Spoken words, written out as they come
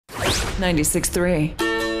96.3.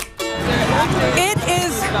 It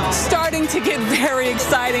is starting to get very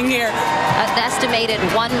exciting here. An estimated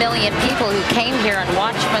 1 million people who came here and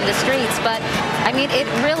watched from the streets, but I mean, it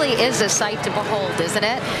really is a sight to behold, isn't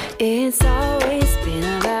it? It's always been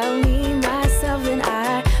about me, myself, and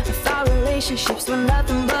I thought relationships were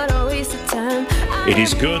nothing but a waste of time. It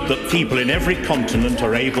is good that people in every continent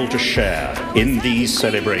are able to share in these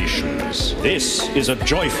celebrations. This is a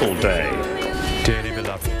joyful day. Dearly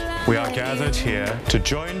beloved, we are gathered here to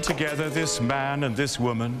join together this man and this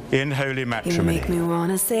woman in holy matrimony. You make me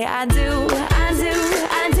wanna say I do, I do,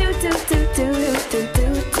 I do, do, do, do, do,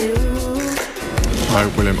 do, do. I,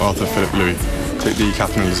 William Arthur Philip Louis, take thee,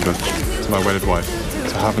 Catherine Elizabeth, as my wedded wife,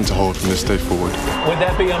 to have and to hold from this day forward. Would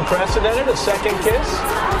that be unprecedented, a second kiss?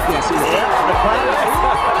 Yes, it is.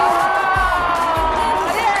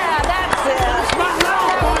 Yeah, that's it.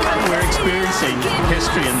 We're experiencing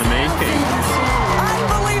history in the making.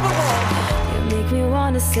 Unbelievable. You make me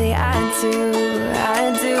wanna say I do,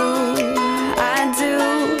 I do, I do,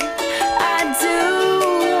 I do,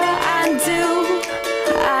 I do,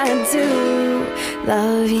 I do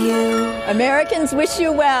love you. Americans wish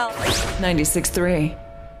you well. 96.3.